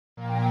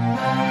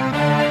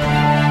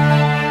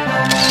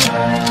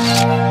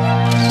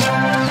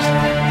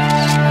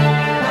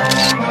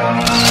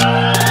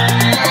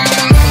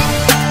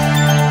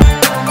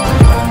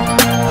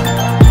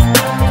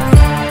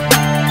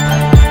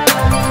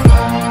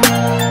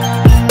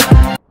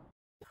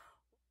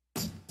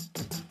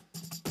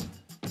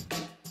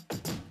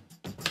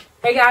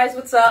Hey guys,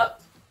 what's up?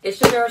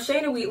 It's your girl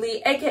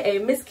Shaynawheatley, aka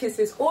Miss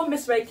Kisses or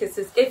Miss Ray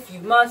Kisses if you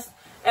must,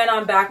 and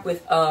I'm back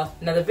with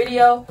another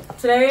video.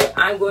 Today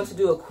I'm going to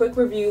do a quick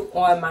review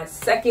on my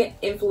second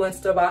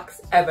Influenster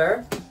box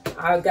ever.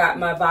 I got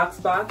my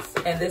box,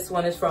 and this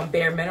one is from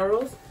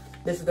BareMinerals.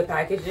 This is the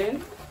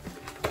packaging.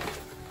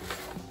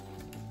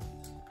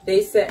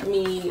 They sent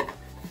me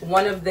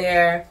one of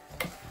their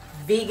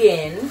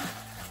vegan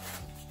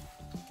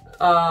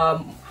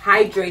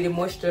hydrated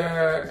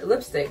moisture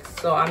lipsticks,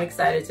 so I'm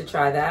excited to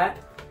try that.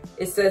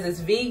 It says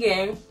it's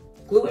vegan,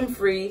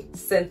 gluten-free,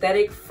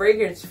 synthetic,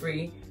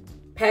 fragrance-free,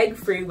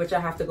 peg-free, which I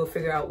have to go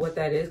figure out what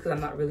that is because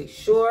I'm not really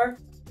sure.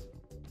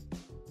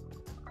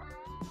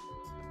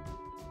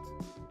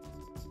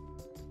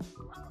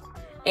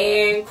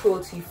 And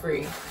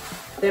cruelty-free.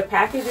 Their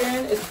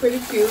packaging is pretty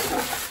cute.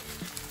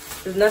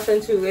 There's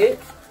nothing to it.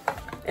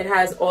 It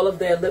has all of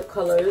their lip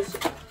colors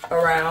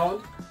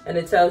around, and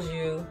it tells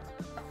you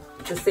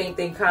the same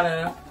thing kind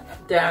of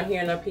down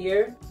here and up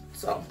here.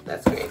 So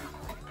that's great.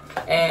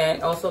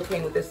 And also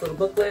came with this little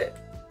booklet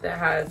that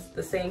has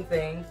the same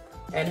thing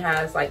and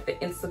has like the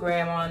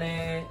Instagram on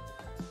it,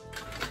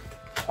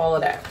 all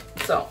of that.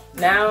 So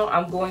now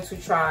I'm going to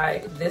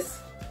try this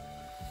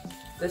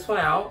one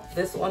out.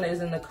 This one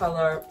is in the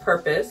color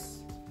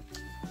Purpose.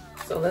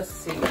 So let's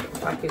see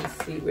if I can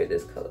see where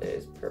this color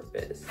is,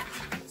 Purpose.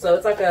 So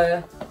it's like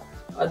a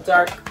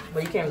dark,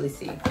 well, you can't really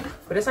see,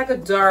 but it's like a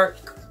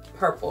dark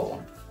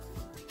purple.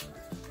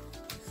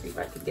 Let's see if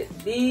I can get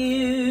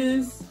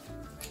these.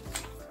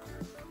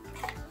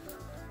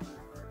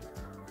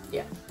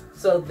 Yeah,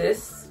 so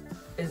this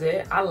is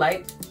it. I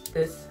like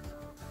this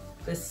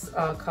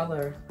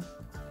color.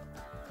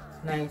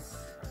 Nice.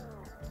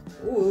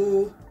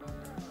 Ooh,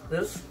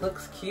 this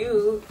looks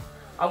cute.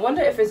 I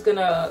wonder if it's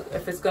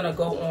gonna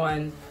go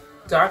on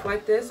dark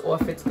like this or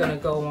if it's gonna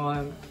go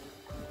on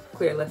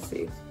clear. Let's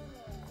see.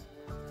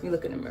 Let me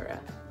look in the mirror.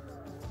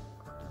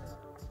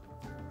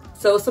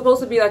 So it's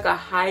supposed to be like a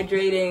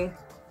hydrating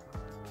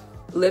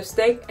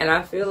lipstick, and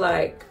I feel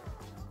like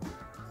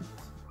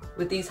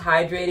with these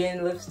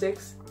hydrating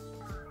lipsticks,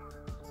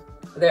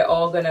 they're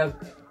all gonna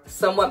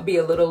somewhat be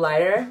a little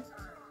lighter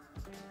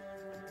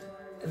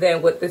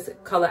than what this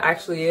color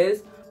actually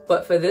is.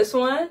 But for this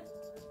one,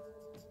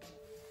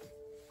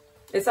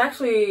 it's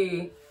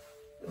actually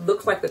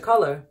looks like the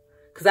color.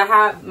 Because I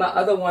have my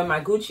other one, my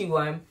Gucci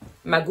one.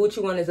 My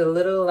Gucci one is a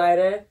little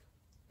lighter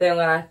than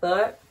what I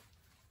thought.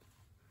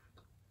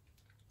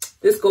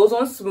 This goes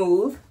on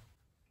smooth.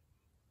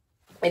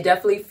 It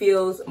definitely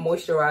feels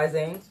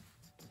moisturizing.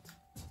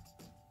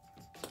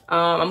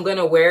 I'm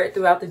gonna wear it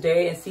throughout the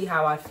day and see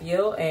how I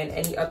feel, and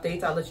any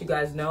updates I'll let you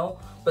guys know.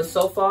 But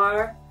so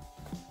far,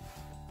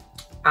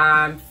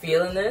 I'm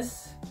feeling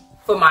this.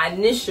 For my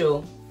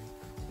initial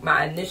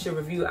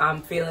review,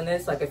 I'm feeling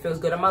this. Like, it feels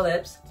good on my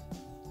lips.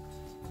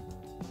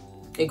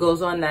 It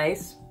goes on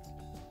nice.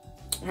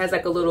 It has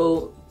like a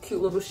little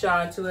cute little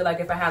shine to it,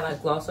 like if I had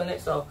like gloss on it.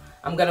 So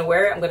I'm gonna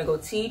wear it, I'm gonna go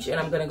teach, and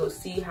I'm gonna go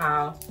see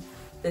how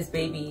this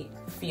baby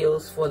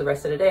feels for the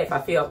rest of the day, if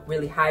I feel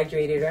really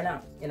hydrated or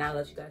not, and I'll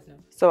let you guys know.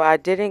 So I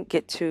didn't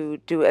get to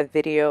do a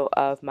video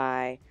of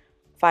my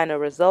final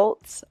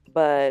results,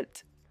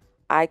 but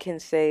I can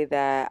say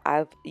that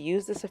I've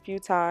used this a few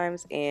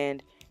times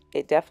and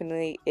it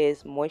definitely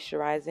is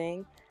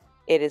moisturizing.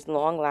 It is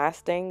long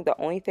lasting. The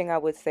only thing I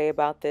would say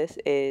about this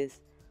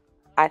is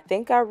I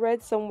think I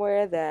read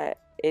somewhere that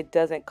it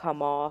doesn't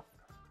come off.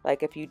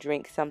 Like if you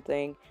drink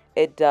something,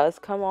 it does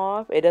come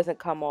off. It doesn't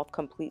come off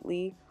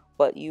completely,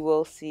 but you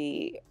will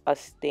see a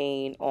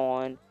stain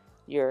on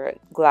your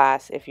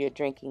glass if you're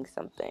drinking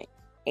something.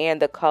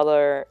 And the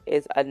color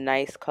is a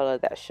nice color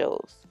that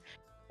shows.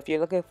 If you're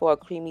looking for a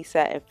creamy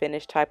set and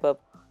finish type of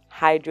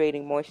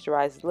hydrating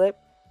moisturized lip,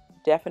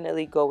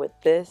 definitely go with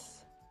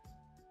this.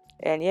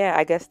 And yeah,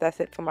 I guess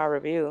that's it for my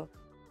review.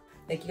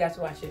 Thank you guys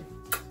for watching.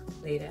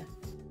 Later.